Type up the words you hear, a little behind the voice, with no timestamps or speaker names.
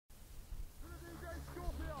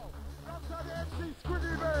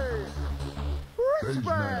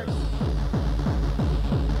respect.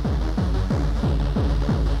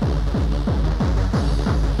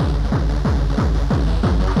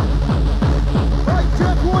 Right,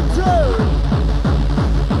 check 1, 2.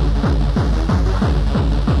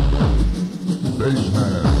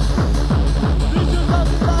 Bassman. DJ's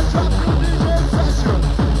having that track for DJ session.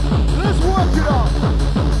 Let's work it up.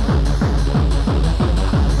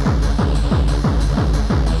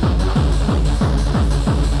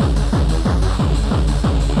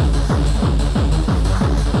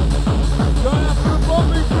 Going after the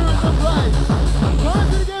bumping crew in the place. Time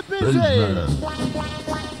to get busy. Bassman.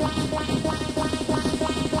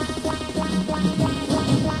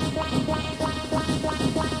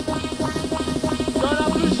 Going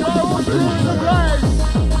after the show, all crew in the place.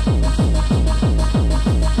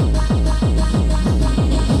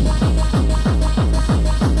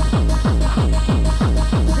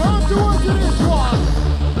 Time to work to this one.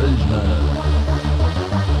 Bassman.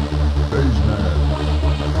 Bassman.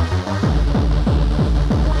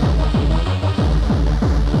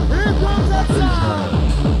 Here comes that sound.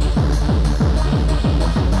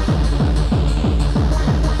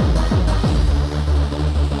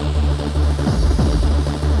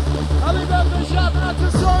 Happy birthday, shout out to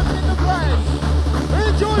Son in the place.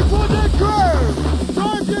 Enjoy for the crew.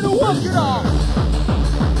 Time to work it up.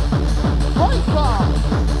 Hyper.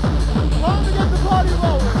 Time to get the party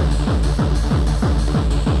rolling.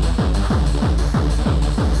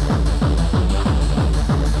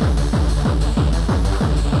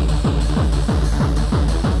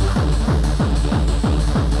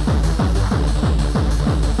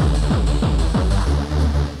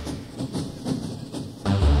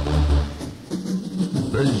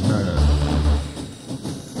 Bassman.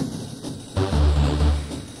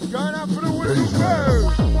 Going out for the whistle crew.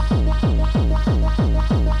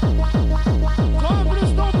 Time for the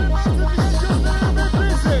stomping massive to get just a little bit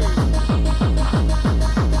busy.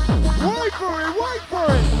 Wait for it, wait for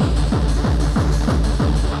it.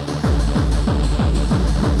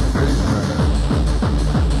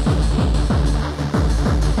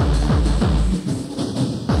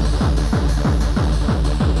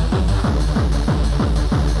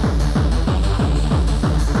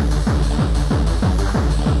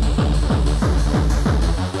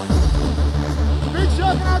 Big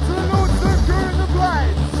shout out to the Lordstown crew in the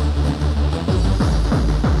place.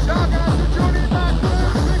 Shout out to Johnny, Macklin,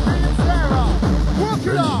 Vicky and Sarah. Work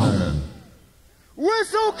it up. Bassman.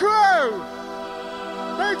 Whistle crew!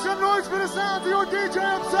 Make some noise for the sound of your DJ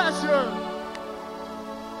obsession.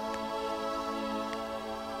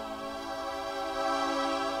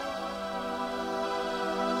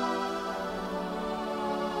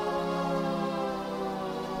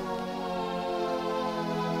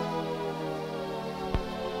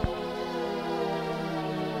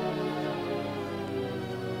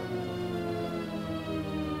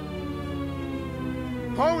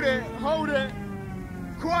 Hold it, hold it.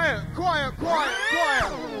 Quiet, quiet, quiet,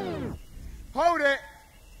 quiet. Hold it.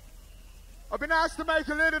 I've been asked to make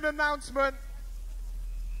a little announcement.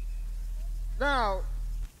 Now,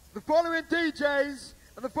 the following DJs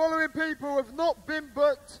and the following people have not been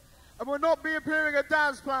booked and will not be appearing at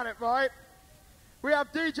Dance Planet, right? We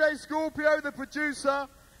have DJ Scorpio, the producer,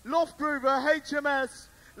 Loft Groover, HMS,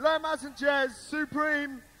 Lomas and Jez,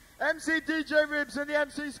 Supreme, MC DJ Ribs and the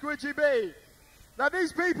MC Squidgy B. Now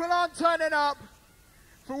these people aren't turning up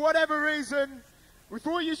for whatever reason. We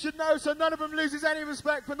thought you should know so none of them loses any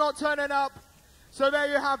respect for not turning up. So there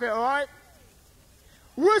you have it, alright?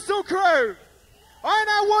 Whistle crew, I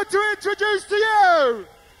now want to introduce to you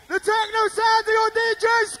the techno sound of your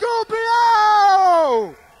DJ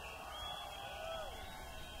Scorpio!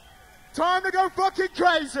 Time to go fucking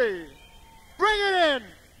crazy. Bring it in.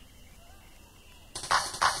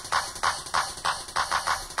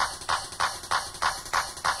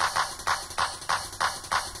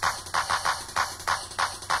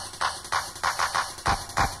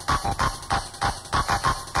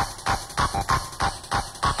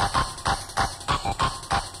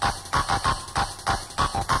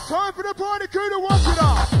 Time for the party crew to walk it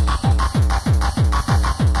up.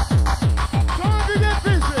 Time to get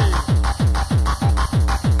busy.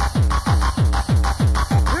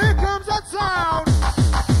 Here comes that sound.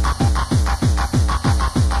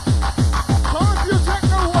 Time for your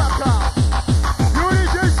techno workout. Your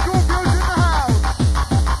DJ Scorpio's in the house.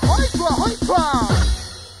 Hyper, hyper.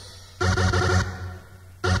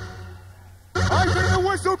 I think the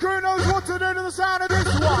whistle crew knows what to do to the sound of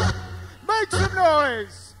this one. Make some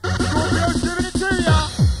noise. Scorpio's giving it to ya.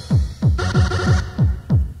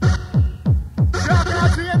 Shout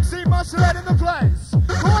out to MC Musclehead in the place.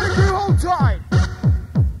 Party crew, hold tight.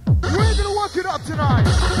 We're gonna work it up tonight.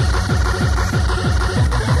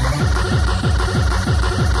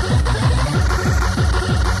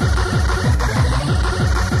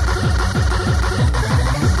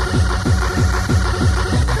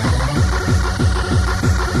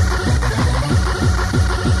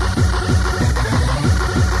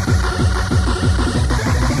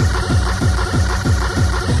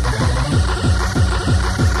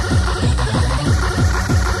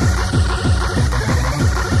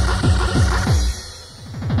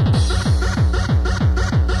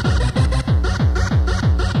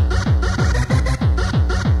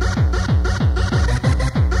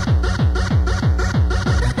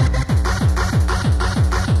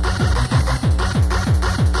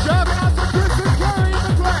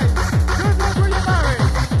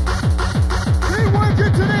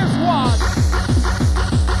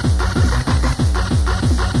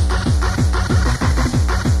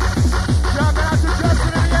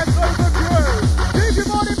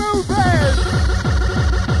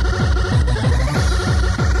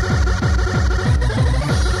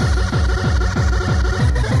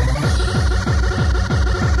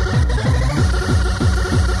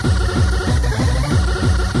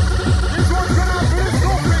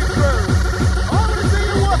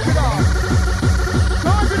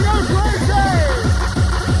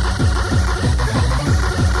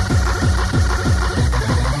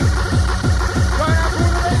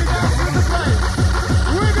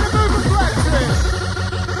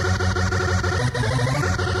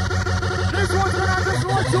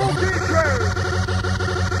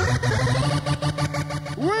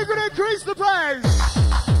 We're gonna increase the pace.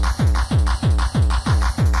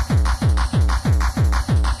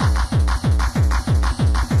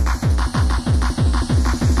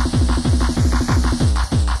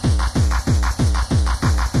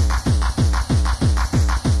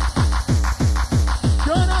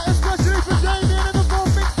 Going out especially for Damien and the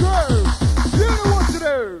Bombing crew. You know what to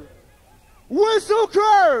do. Whistle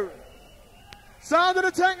crew. Sound of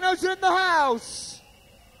the techno's in the house.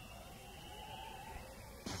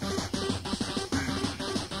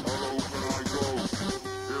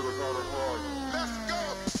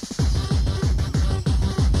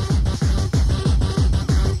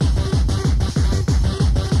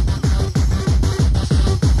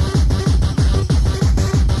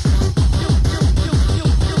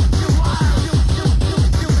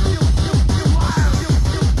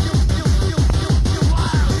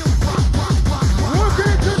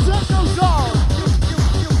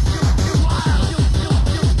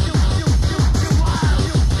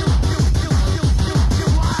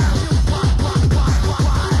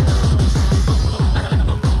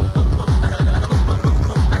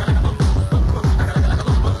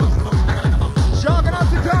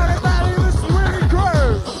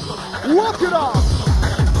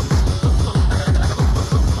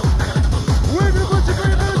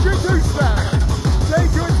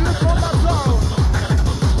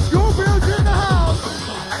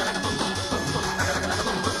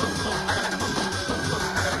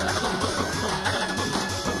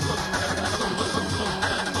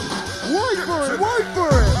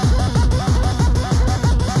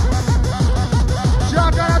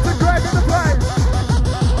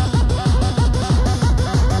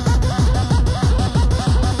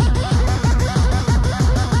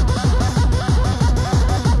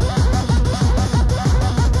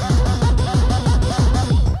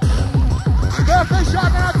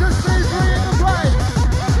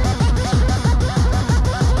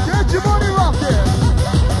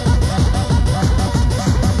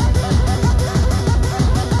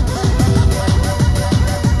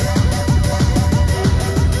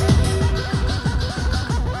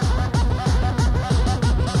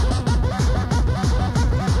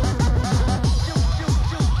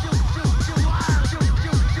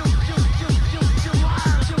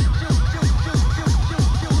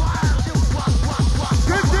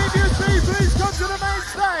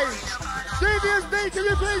 Can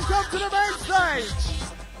you please come to the main stage?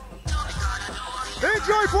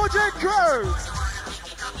 Enjoy Project Crew.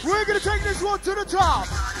 We're going to take this one to the top.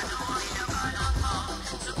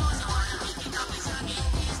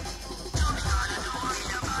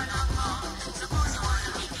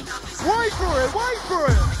 Wait for it, wait for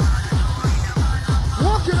it.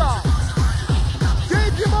 Walk it up.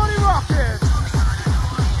 Keep your money rocking.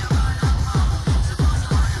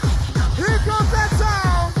 Here comes that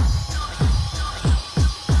sound.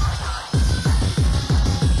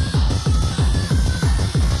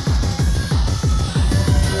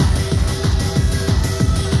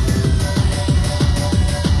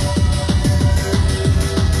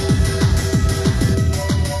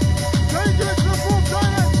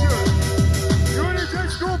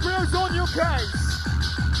 Scorpio's on your case.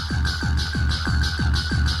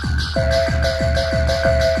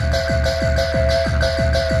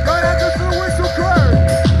 Right after the whistle crew.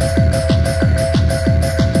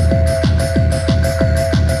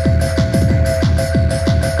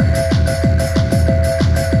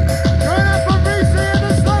 Going out for VC and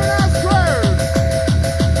the Stonehouse crew.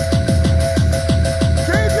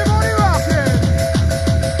 Keep your money rocking.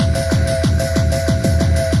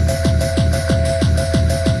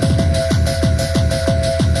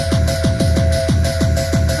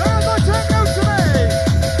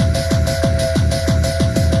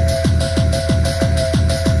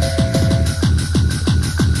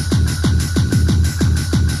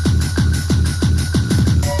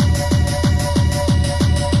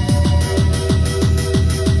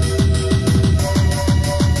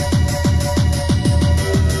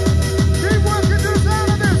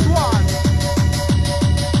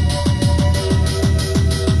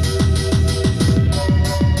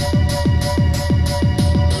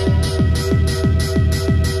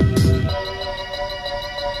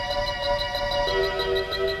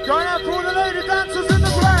 Going out for all the lady dancers in the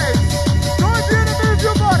place. Time for you to move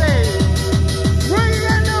your body. We're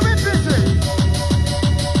getting a little bit busy.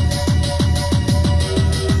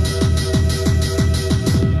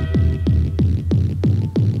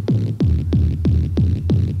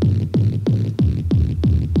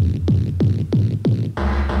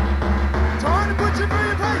 Time to put you through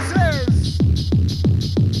your paces.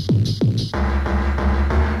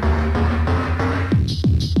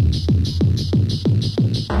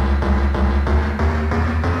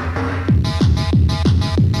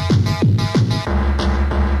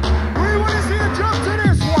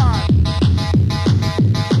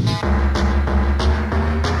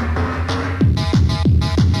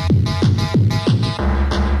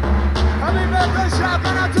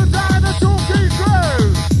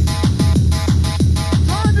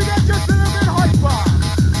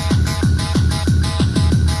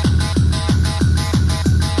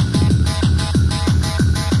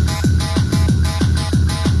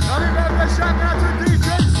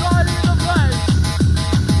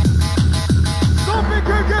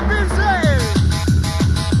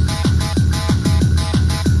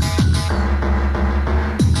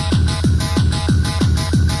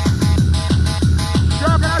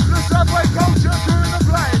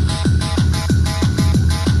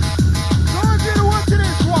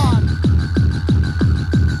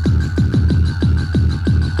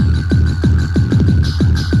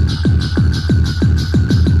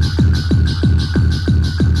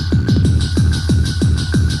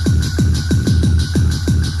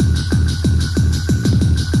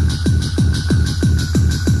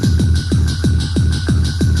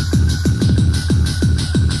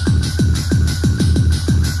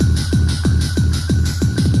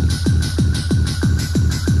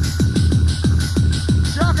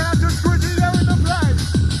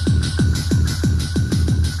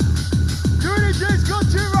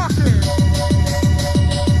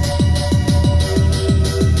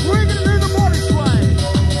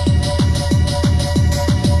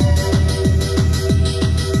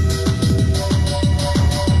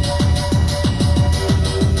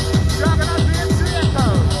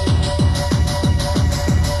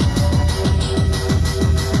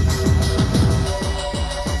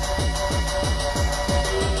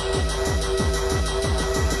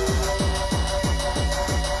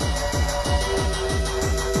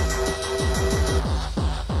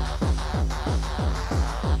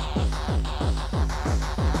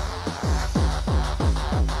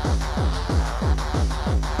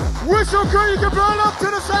 Whistle crew, you can blow it up to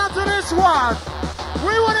the sound of this one.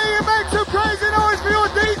 We want to hear you make some crazy noise for your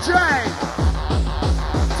DJ.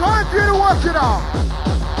 Time for you to work it up.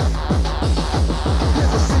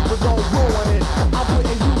 Here's a secret, don't ruin it. I'm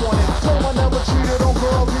putting you on it. Told I never cheated on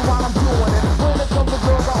girls, me while I'm doing it. When it comes to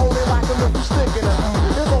girls, I only like them if you sticking it.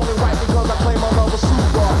 It's only right because I claim my love a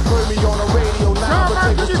super. Heard me on the radio now,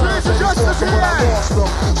 but take this time to just the PA.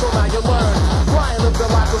 So now you learn. Flying live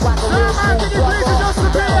the life is like a real smooth brother.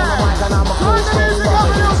 Down on the mic and I'm a cool stone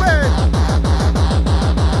lover.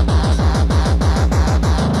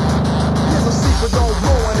 Here's a secret, don't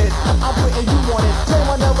ruin it. I'm putting you on it. Told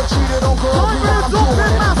I never cheated on girls, me while I'm doing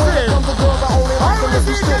it. When it comes to girls, I only like them if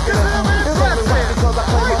you sticking it. It's only right because I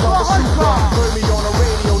claim my love a super. Heard me on the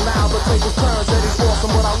radio now, but tables turn. Said he's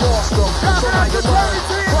awesome, but I lost him. So now you learn.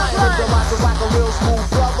 Flying live the life is like a real smooth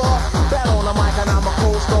brother. Bet on the mic and I'm a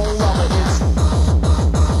cold stone lover. It's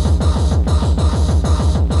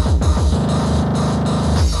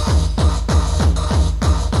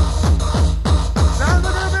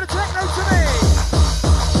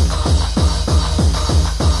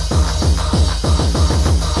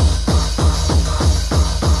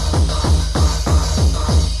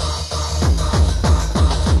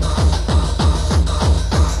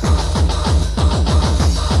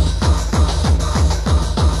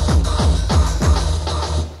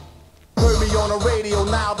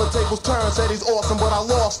said he's awesome, but I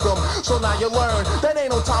lost him. So now you learn that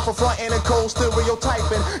ain't no time for frontin' and cold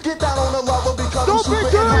stereotyping. Get down on the level because I'm super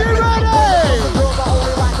hyping. When it comes to girls, I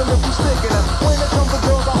only like them if you sticking them. When it comes to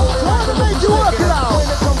girls, I only like them if you sticking them. When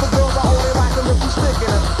it comes to girls, I only like them if you sticking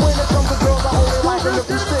them. When it comes to girls, I only like them if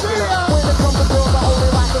you sticking them. When it comes to girls, I only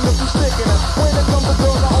like them if you sticking them. When it comes to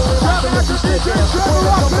girls, I only like them if you sticking them. When it comes to girls,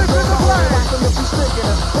 I only like them if you sticking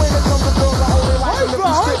them. When it comes to girls, I only like them if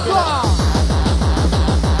you sticking them.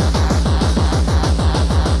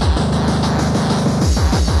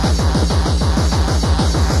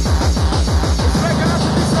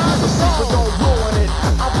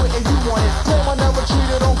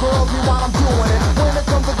 Cheated on girls, me while I'm doing it. When it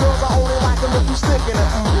comes to girls, I only like them if you sticking it.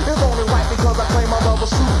 It's only right because I claim my love a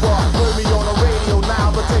super. Heard me on the radio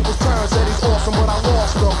now, the tables turn. Said he's awesome, but I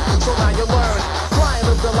lost him. So now you learn. Flying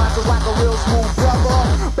live the life is like a real smooth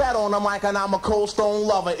brother. Bet on the mic and I'm a cold stone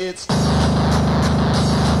lover. It's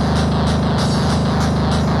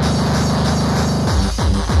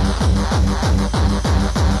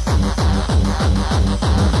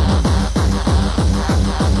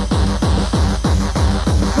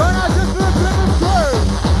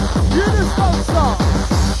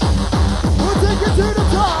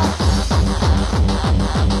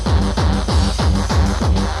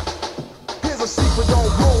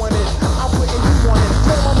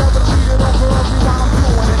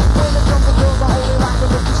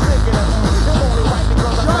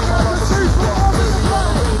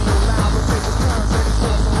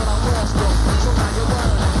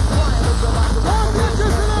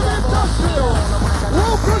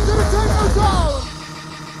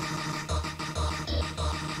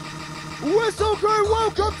Whistle crew,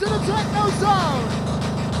 welcome to the Techno Zone!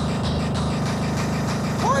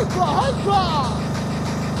 Hyper, hyper!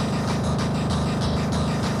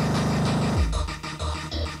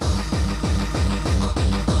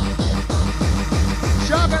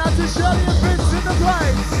 Shouting out to Shirley and Vince in the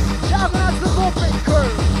place! Shouting out to the Bobbing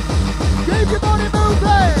crew! Keep your body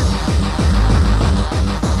moving!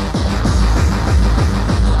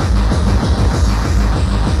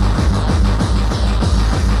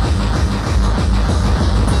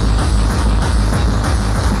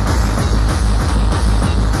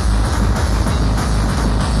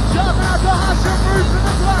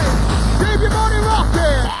 Keep your body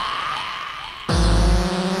rocking!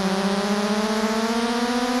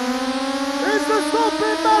 Is the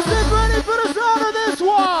stomping massive ready for the sound of this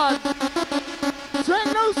one?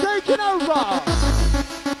 Techno's taking over!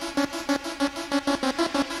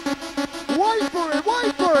 Wait for it,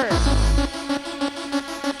 wait for it!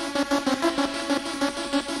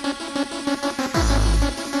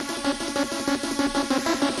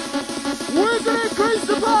 We're gonna increase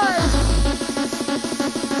the pace!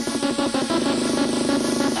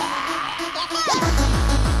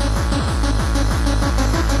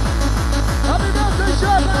 Happy birthday,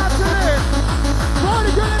 shout out to this!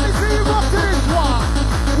 Party girl, let me see you rock to this one!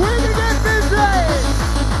 We're gonna get busy!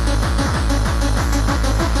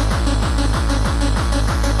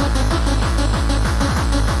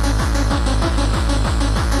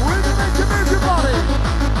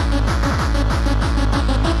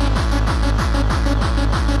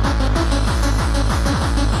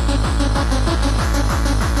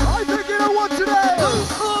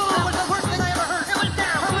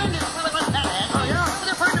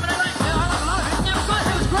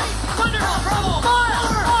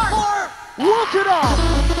 rock it up.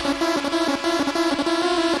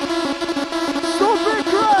 Stop it,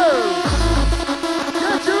 crew.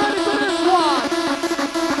 Get you ready for this one.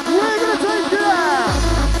 We're gonna take it out.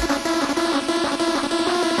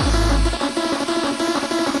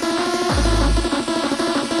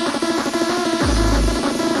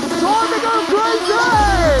 Time to go crazy.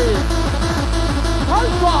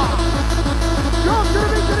 Over. You're gonna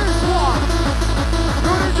be to this one.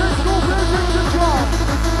 You're into Scorpio's in control.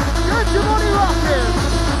 Get your body rocking.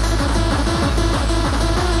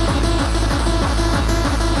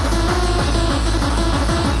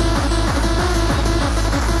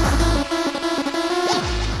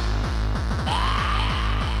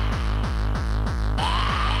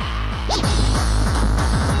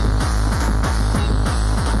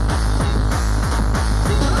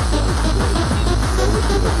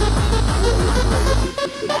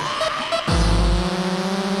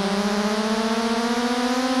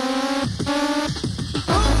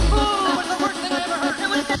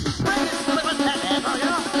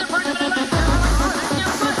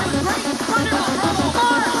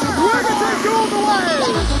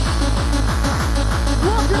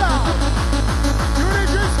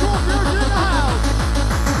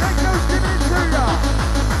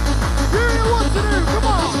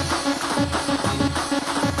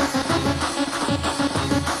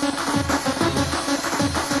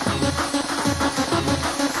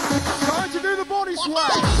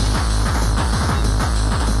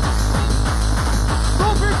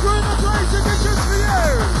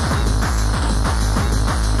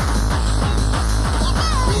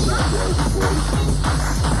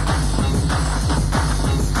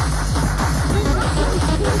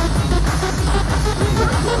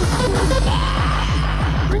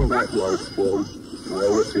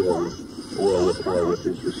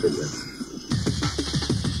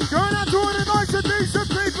 Going out to all the nice and decent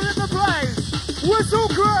people in the place. Whistle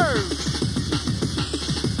crew.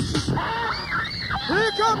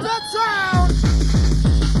 Here comes that sound.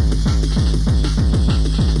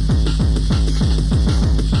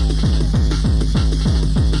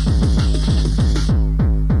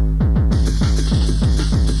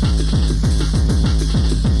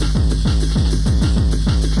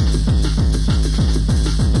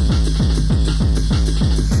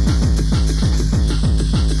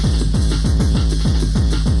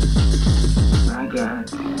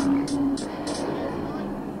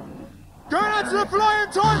 The flying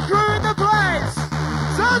time crew in the place!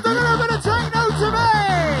 Sounds like a little bit of techno to me!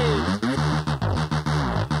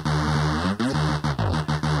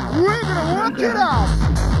 We're gonna work it up!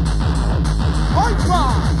 Hyper!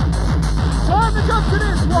 Time to jump to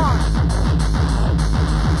this one!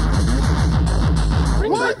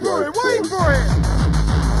 Wait for it, wait for it!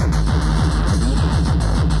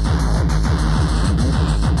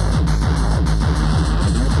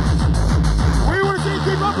 We want to see you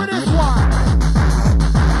keep up with this one!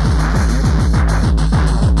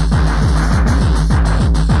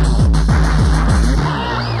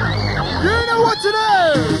 To do.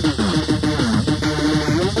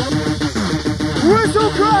 Whistle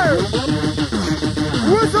crew!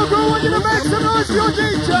 Whistle crew, I want you to make some noise for your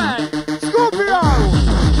DJ! Scorpio!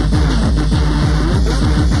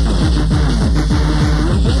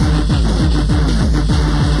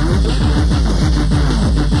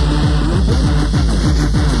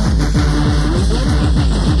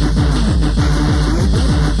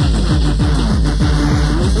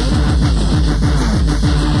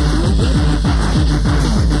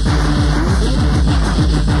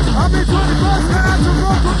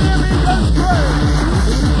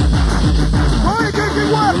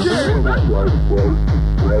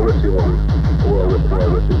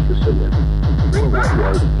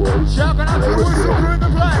 Shouting out to the whistle crew in the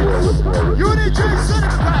place. Unit Jason in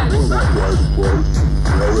the place.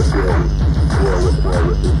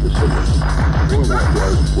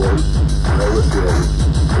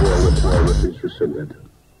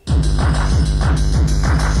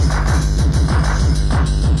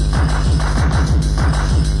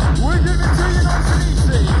 We're giving it to you nice and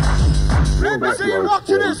easy. Let me see you rock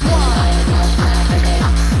to this one.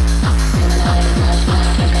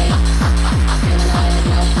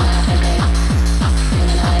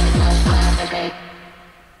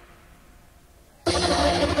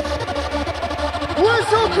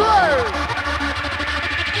 Whistle crew!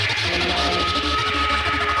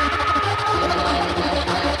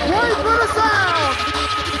 Wait for the sound!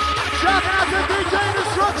 Shouting out to DJ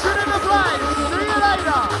Destruction in the place! See you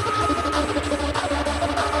later!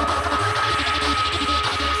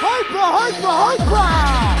 Hyper, hyper, hyper!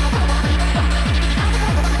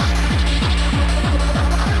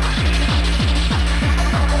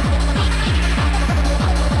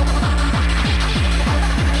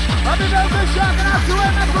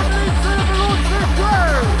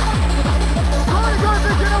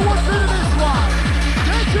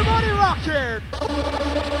 in.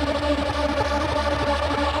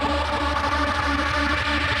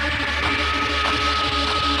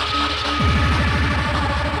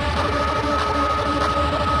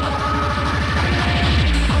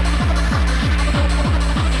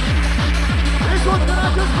 This one's gonna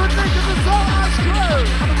just for Nick and the Soul Ash crew.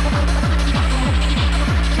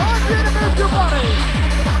 Time for you to move your body.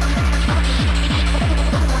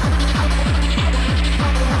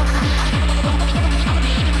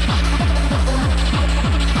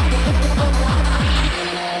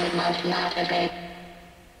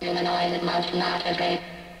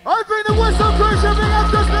 I think the whistle crew should be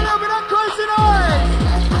up just a little bit of crazy noise.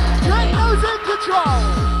 Techno's in control.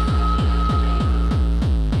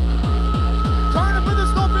 Trying to put the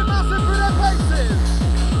stomping massive through their faces.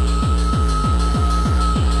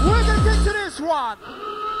 We're gonna get to this one.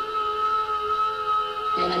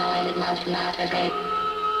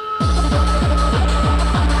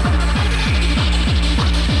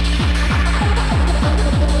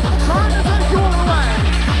 Trying to take you all away.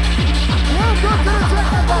 Welcome to the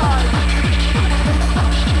Techno Vibe.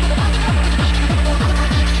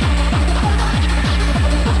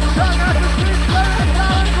 Shout out to Steve Blair and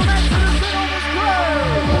Darren from Exodus in on this crew.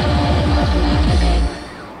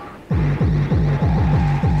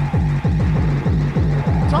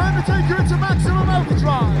 Time to take you into maximum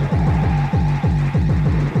overdrive.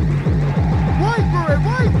 Wait for it,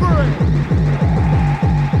 wait for it.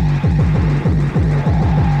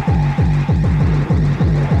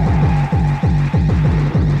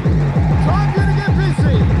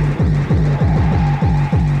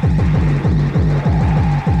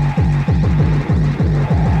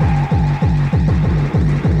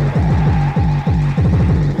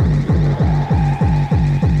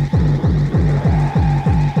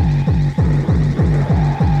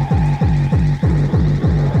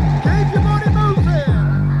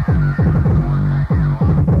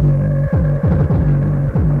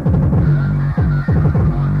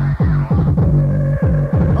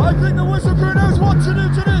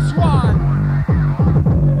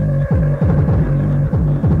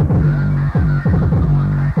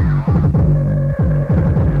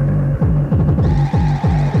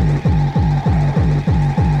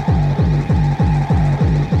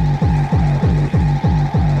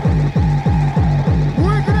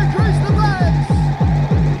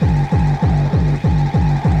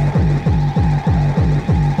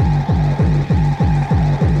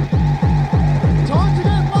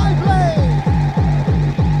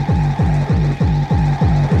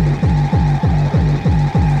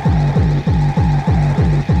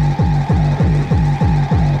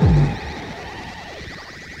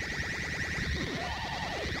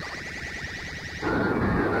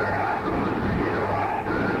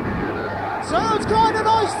 Sounds kind of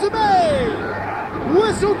nice to me.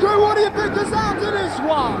 Whistle crew, what do you think the sound of this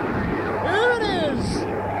one? Here it is.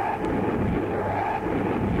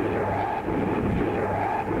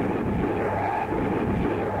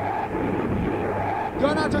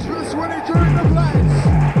 Going out just for the swinny crew in the place.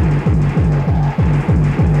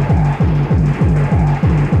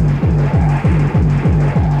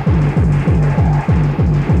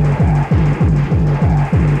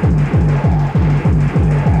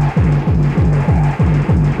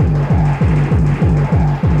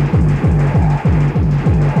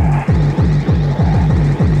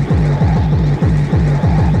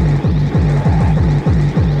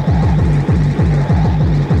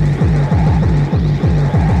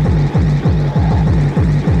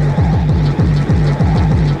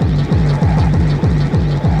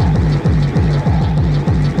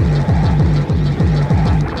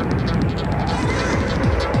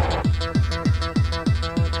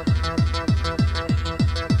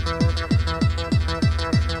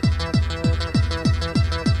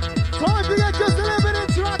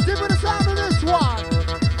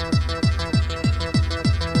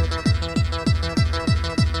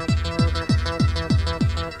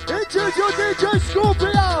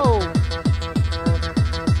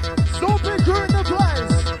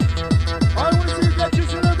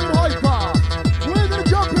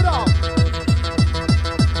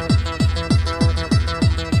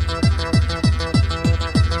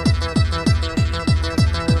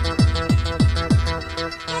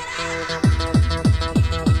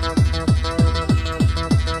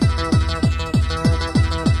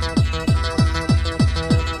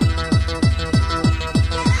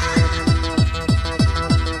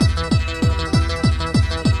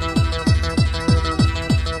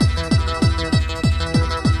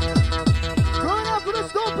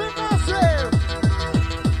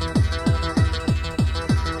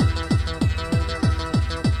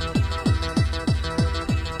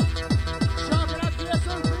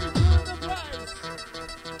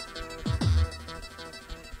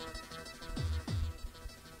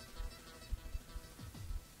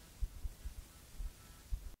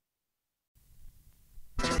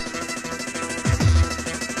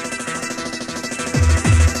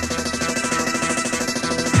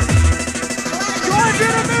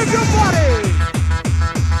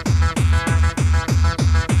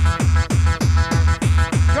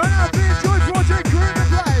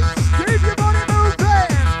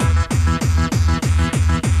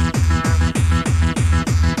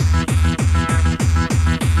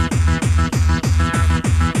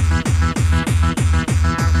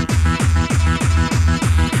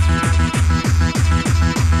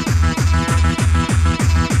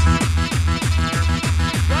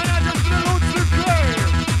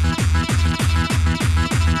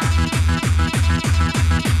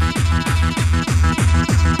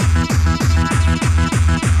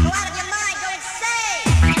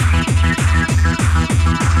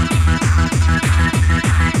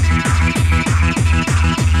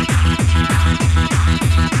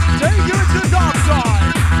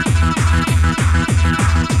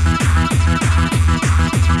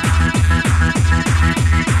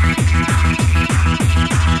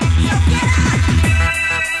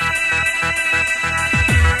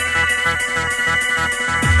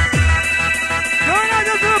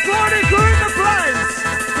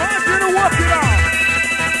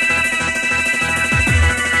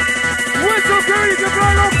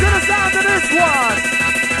 the sound of this one.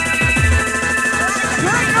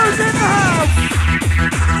 Techno's in the house.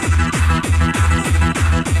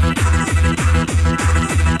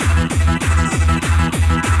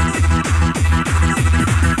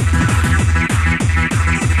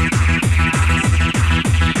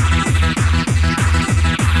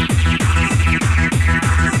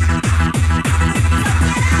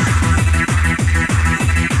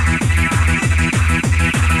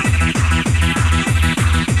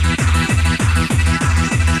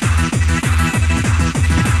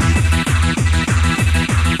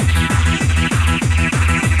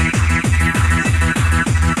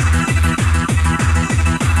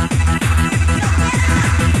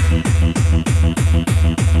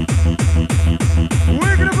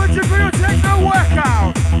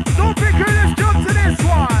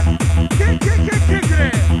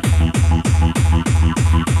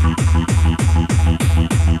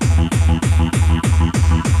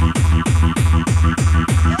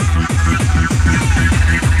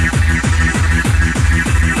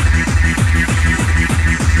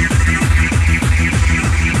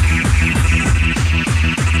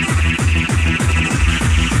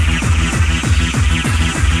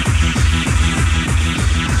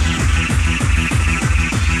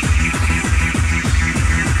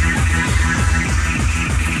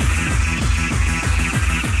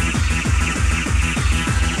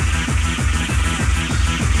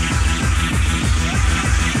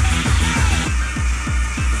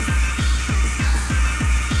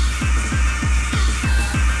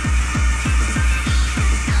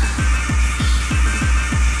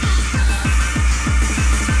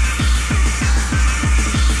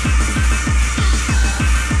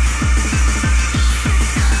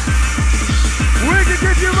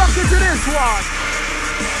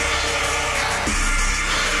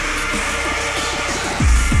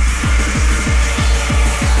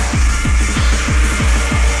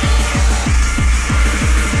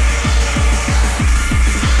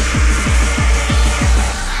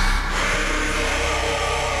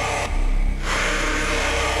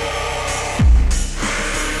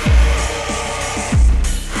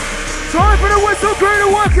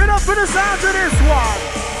 For the sound of this one,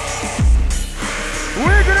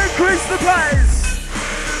 we're gonna increase the pace.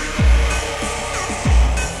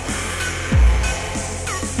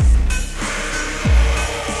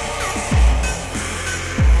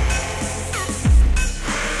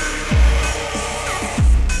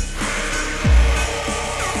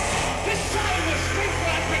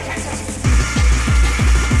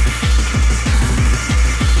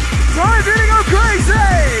 Time to go crazy.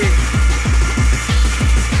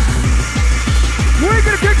 We're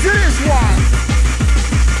gonna get to this one.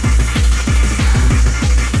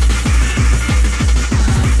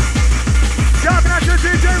 Shouting out to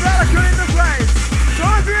DJ Radical in the place.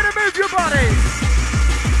 Time for you to move your body.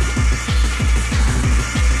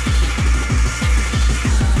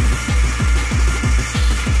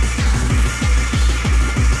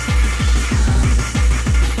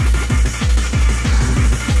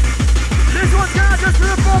 This one's going just for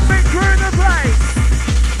the 4-bit crew in the place.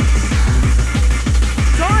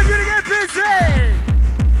 Time for you to get busy!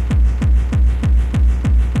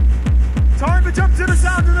 Time to jump to the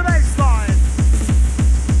sound of the bass line.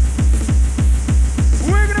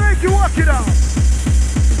 We're gonna make you work it up.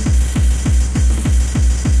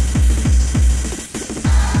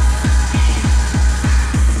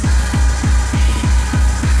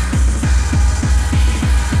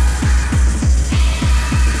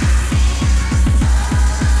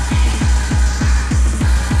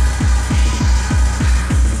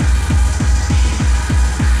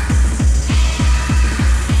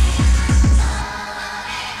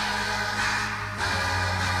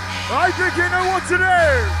 I think you know what to do!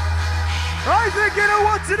 I think you know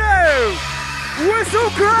what to do! Whistle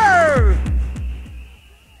crew!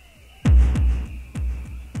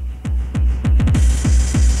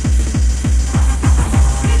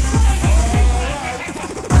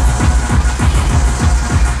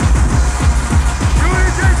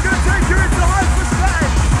 DJ's gonna take you into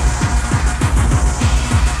hyperspace!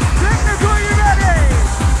 Technical, you ready?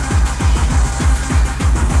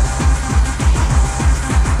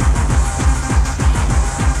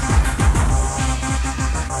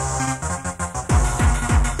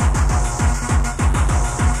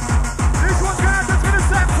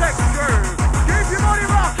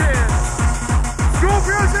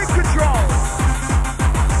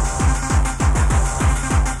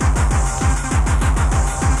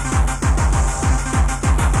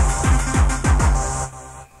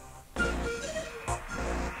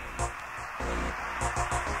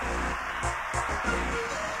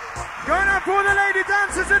 And for the lady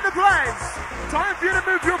dancers in the place, time for you to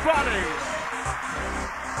move your body.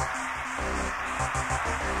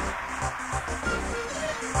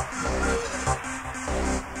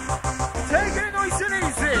 Take it nice and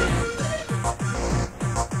easy.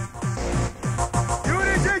 Your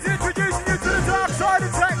DJ's introducing you to the dark side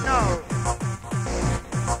of techno.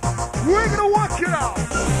 We're gonna work it out.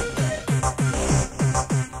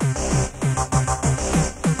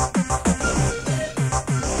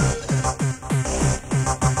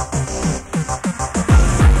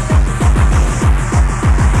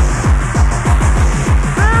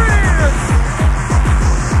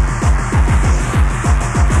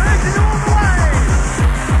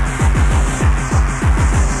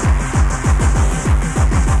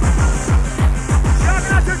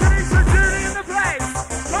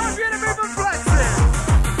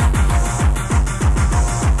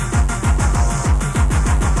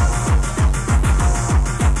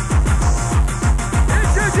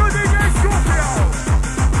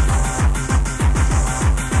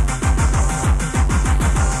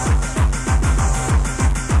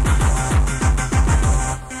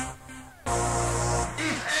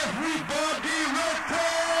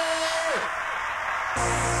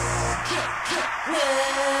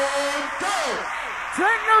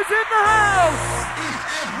 Techno's in the house! Is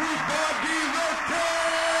everybody okay?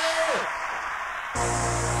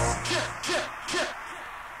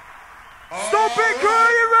 Stop it, crew!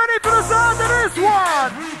 Are you ready for the sound of this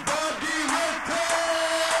one? Everybody okay?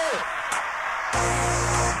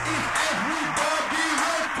 Is everybody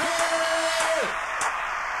okay?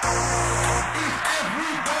 Is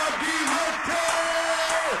everybody okay?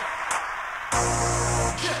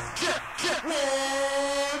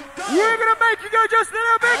 We're gonna make you go just a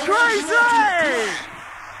little bit crazy! Clap your hands!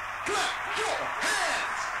 Clap your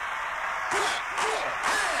hands! Clap your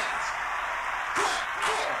hands!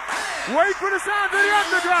 Wait for the sound of the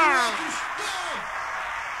underground!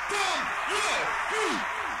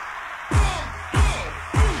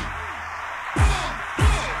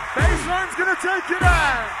 Bassline's gonna take it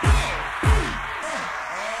out!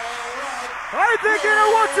 I think you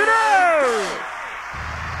know what to do!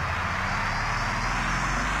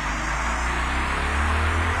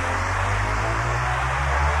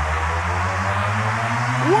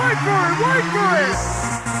 Wait for it, wait for it!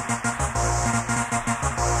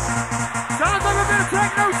 Sounds like a bit of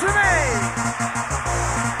techno to me!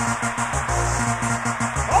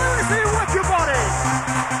 I want to see you work your body!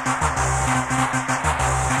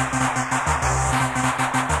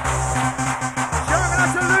 Showing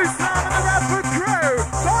us a loose arm and the Radford crew!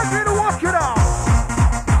 Time for you to walk it off!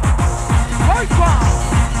 Right bar!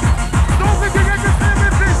 Don't think you're just a little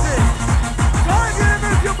bit busy! Time for you to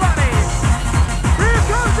move your body! Here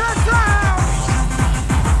comes that sound!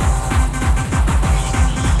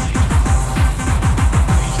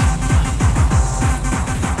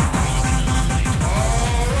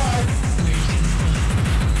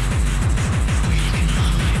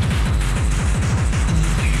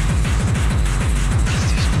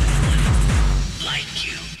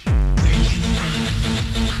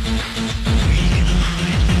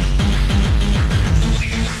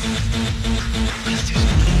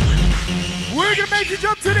 We're gonna make you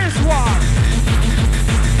jump to this one.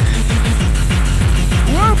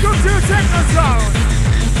 Welcome to Techno Zone.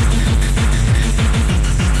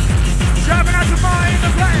 Shoving out the mind in the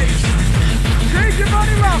place. Keep your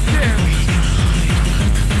body rocking.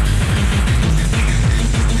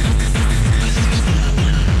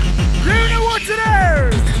 You know what to do.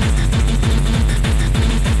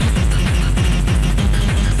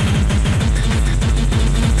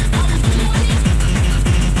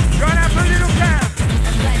 Run up a little cap.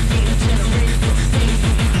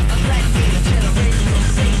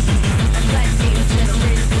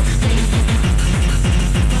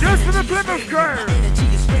 Just for the Plymouth crew.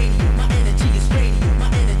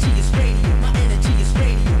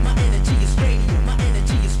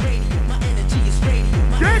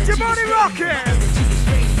 Get your body rocking.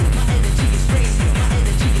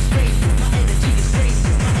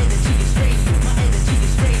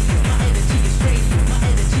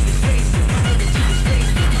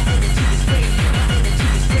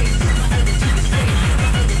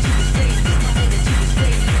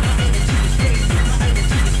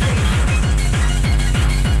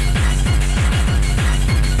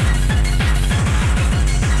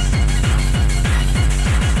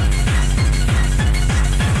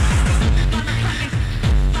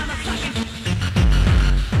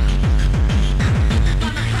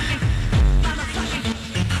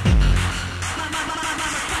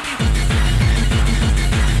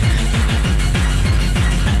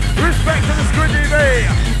 Respect to the Squid TV.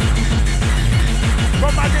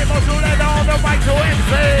 From my demo to leather on the mic to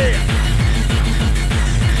MC.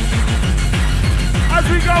 As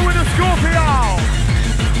we go with the Scorpio.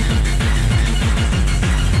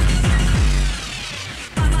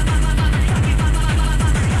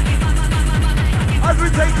 As we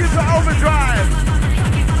take you to overdrive.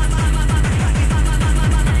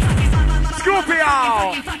 Scorpio.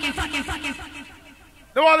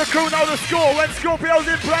 No other crew know the score. When Scorpio's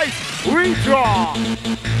in place, we draw.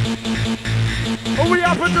 And we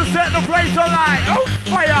happen to set the place alight. Oh,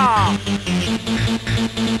 fire!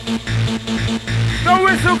 No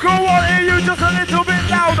whistle call, won't hear you just a little bit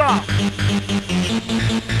louder.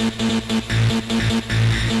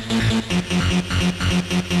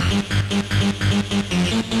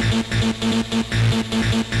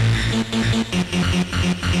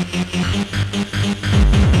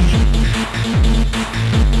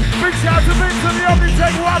 Big shout to Vince and the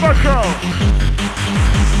Omnitech Rubber Crew.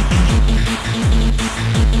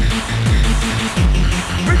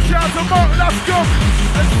 Big shout to Mark Luscombe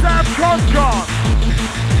and Sam Concon.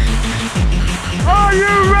 Are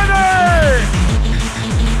you ready?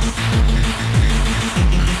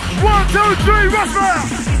 1, 2, 3,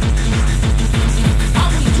 Russell!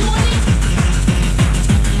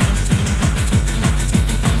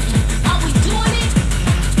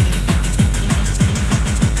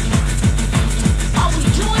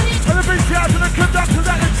 Shout to the conductors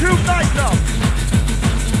at the Tube nightclub.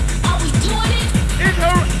 Are we doing it? In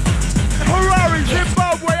Harare,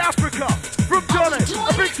 Zimbabwe, Africa. From Johnny.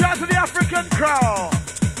 A big shout to the African crowd.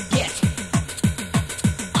 Yes.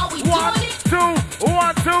 Are we 1, doing it? 2,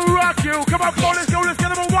 1, 2, rock you. Come on, let's go, let's get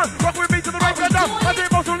number 1. Rock with me to the right and down. I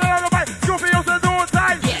think most of them on the mic. Scorpios and all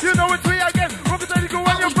time. Yes. You know it's me again. Rock the go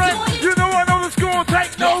and your friend. You know I know the score.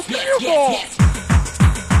 Take no view for.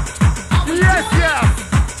 Yes, yes.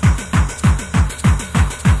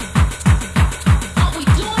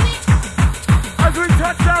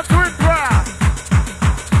 Touchdown to him, Brad.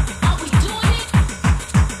 Are we doing it?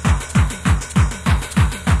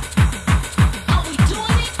 Are we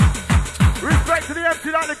doing it? Respect to the MC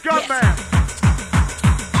like the gunman. Yes.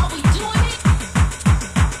 Are we doing it?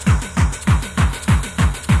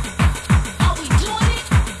 Are we doing it?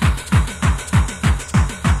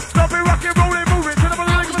 Stop it, rockin', rollin', moving. Turn up on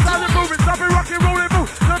the rhythm of sound and moving. Stop it, rockin', rollin', move.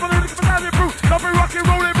 Turn up on the rhythm of sound and move. Stop it, rockin',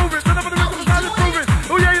 rollin', moving. Turn up on the rhythm of sound and moving.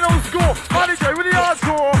 Oh yeah, you know the score. Money J with the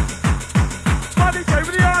hardcore. Money J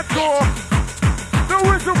with the hardcore. The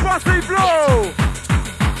whistle bossy blow.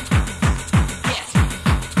 Yes.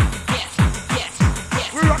 Yes. Yes.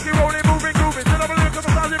 Yes. We rockin', rollin', moving, grooving. Turn up on the rhythm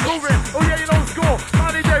of sound and moving. Oh yeah, you know the score.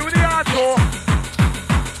 Money J with the hardcore.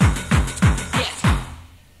 Yes.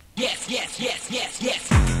 Yes. Yes. Yes. Yes. Yes.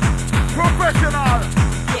 Professional.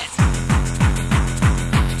 Yes.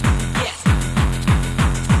 Yes.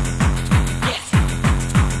 Yes.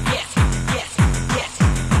 Yes. Yes. Yes.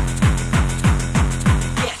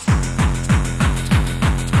 Yes.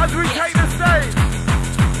 As we take the stage.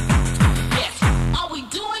 Yes. Are we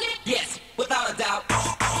doing it? Yes, without a doubt.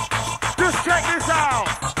 Just check this out.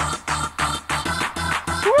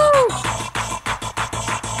 Woo!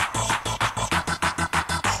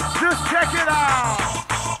 Just check it out.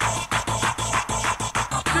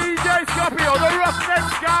 DJ Scorpio, the Roughneck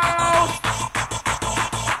Scout.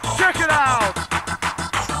 Check it out.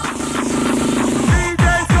 DJ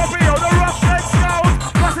Scorpio, the Roughneck Scout.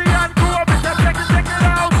 Pussy and Cool, Mr. Check it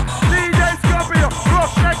out. DJ Scorpio,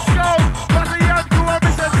 Roughneck Scout. Pussy and Cool,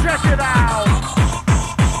 Mr. Check it out.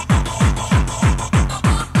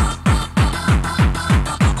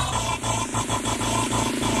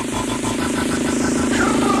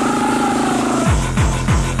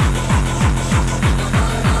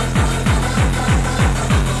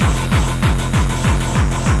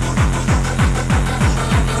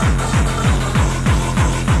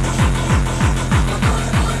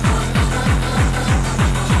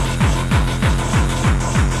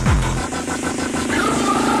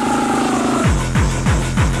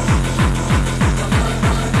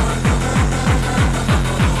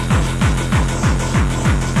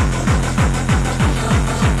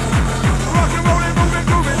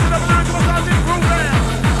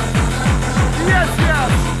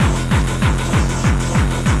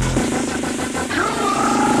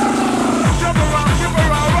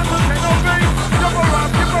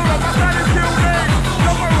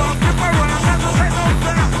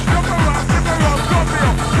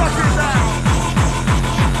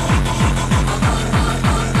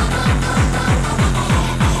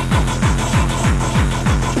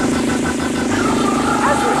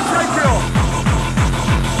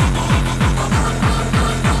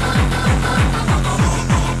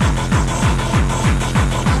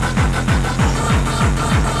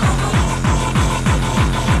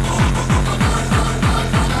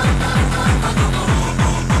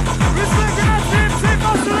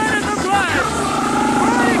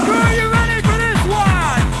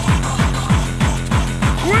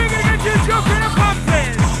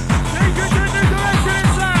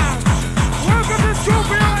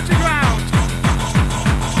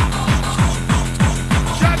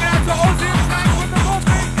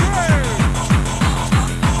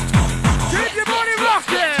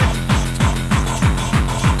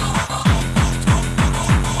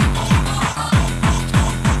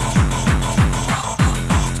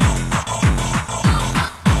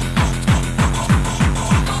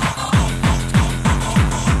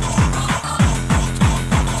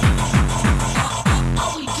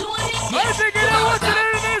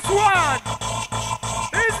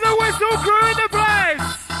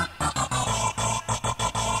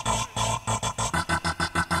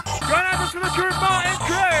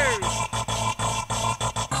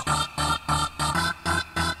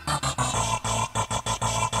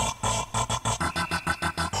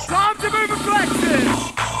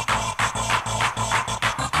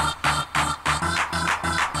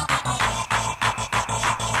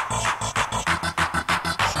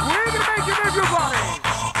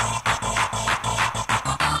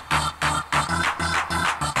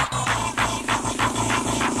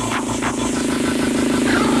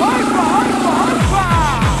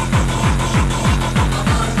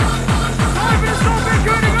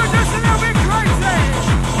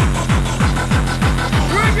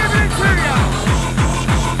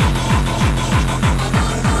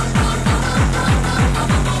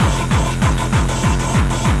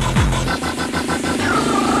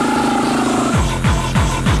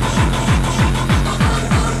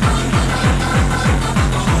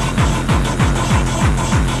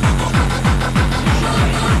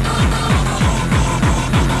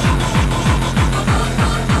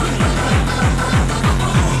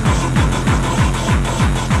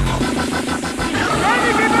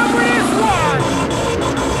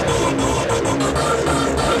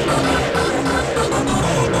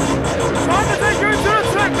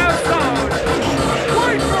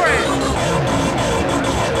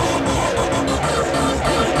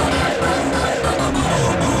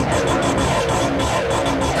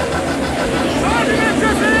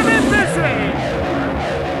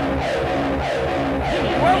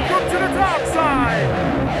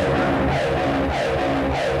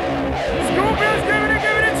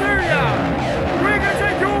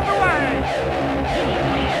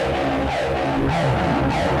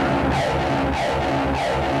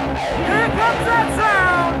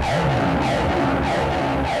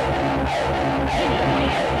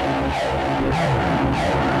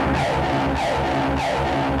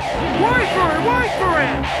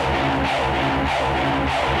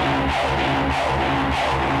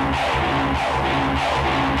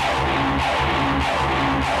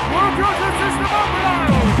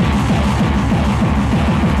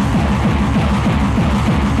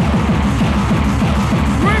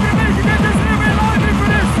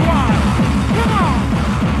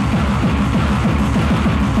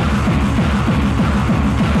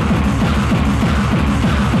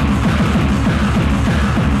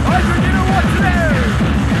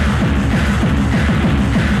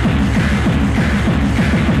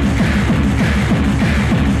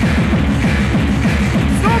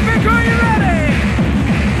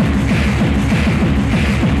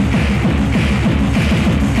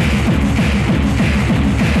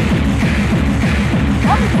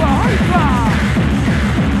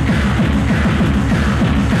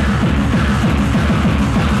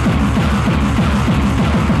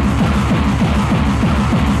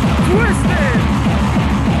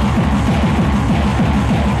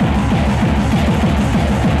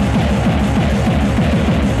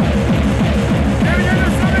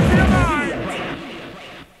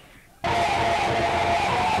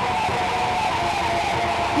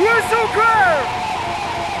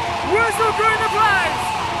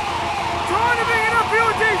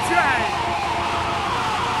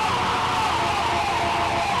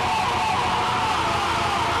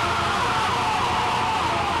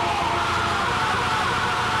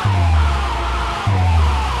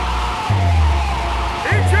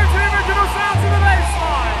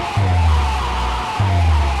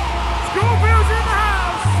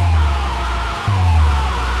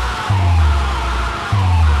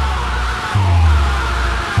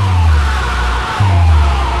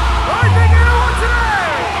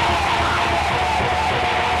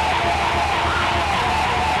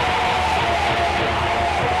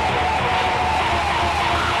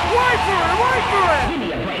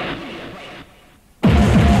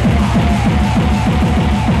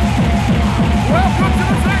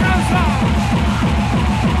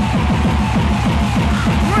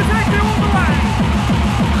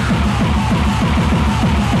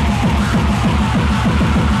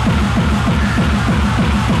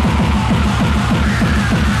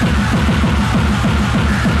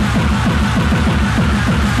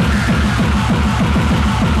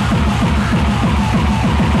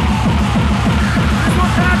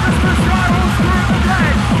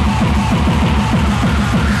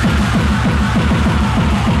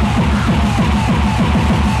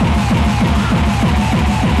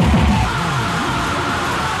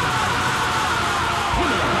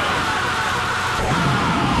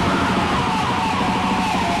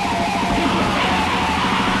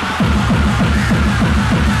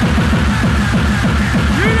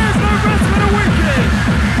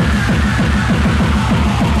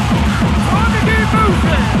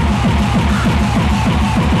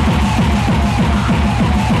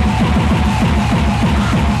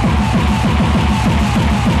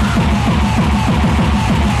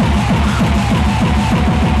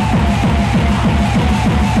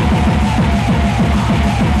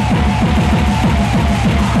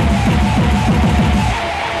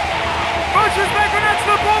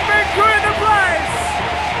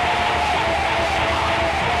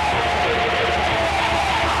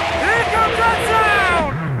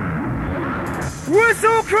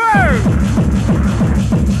 Whistle crew!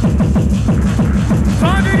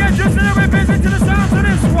 Time to get just a little bit busy to the sounds of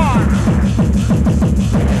this one.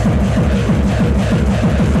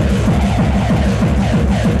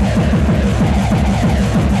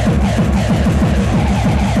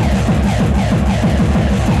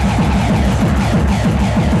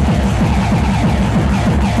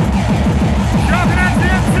 Shouting at the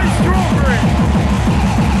MC Strawberry.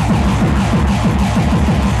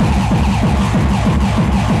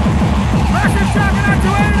 Massive shouting out to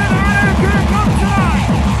Aiden and Hannah who couldn't come tonight.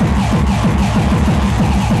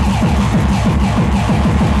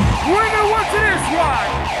 We're gonna watch this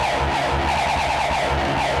one.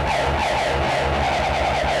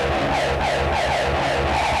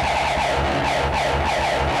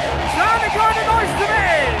 Sounding kinda nice to me.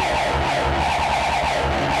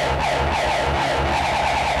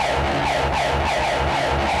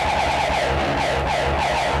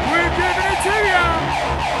 We're giving it to you.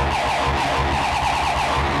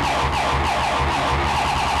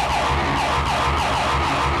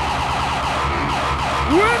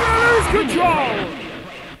 We're gonna lose control.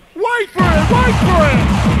 Wait for it, wait for it.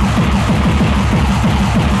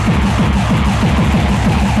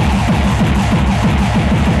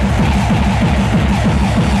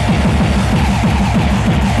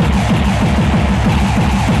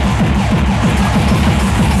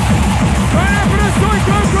 Right out for the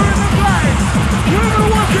cycle. We're gonna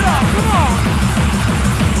work it out, come on!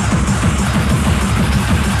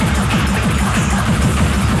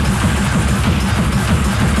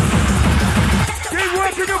 Keep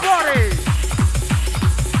working your body!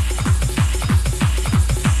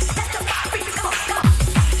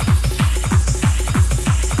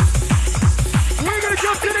 We're gonna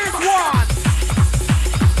jump to this one!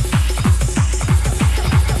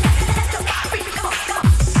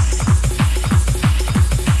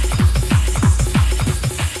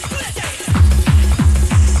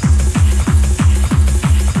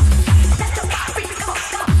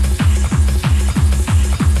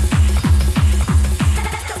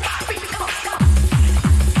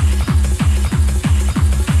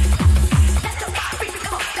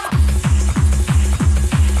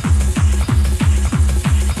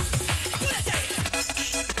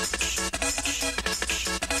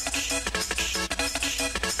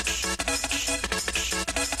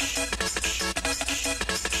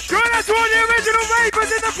 To all the original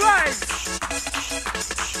ravers in the place!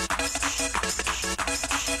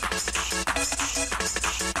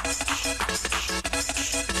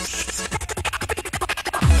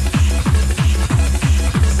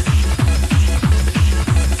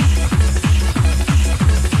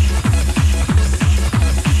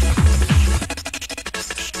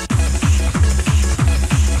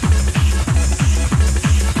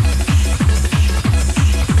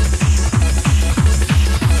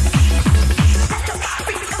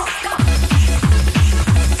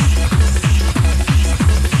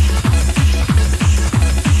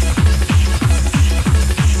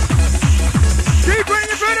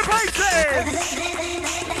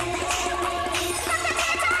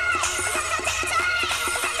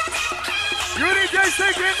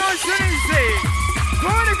 Take it nice and easy.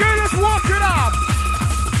 Trying to get us walking up.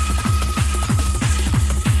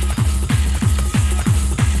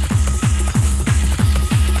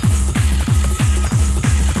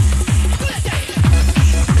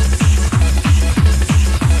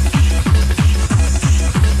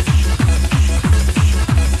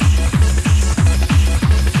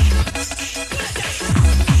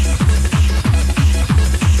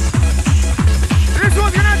 This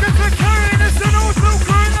one's gonna have to be carrying this and also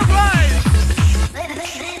clearing the place.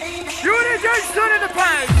 You need to stand in the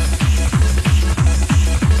place.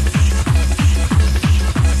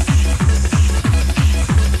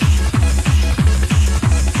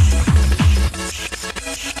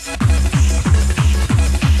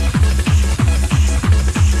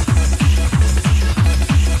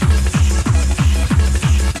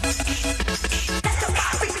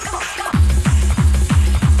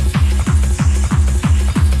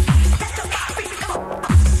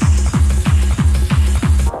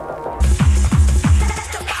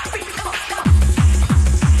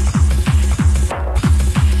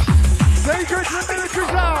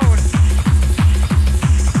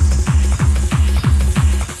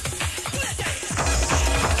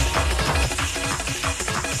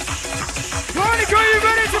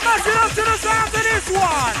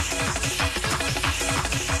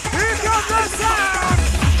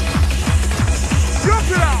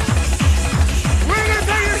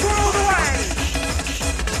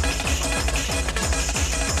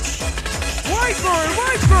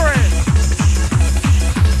 Wait for it!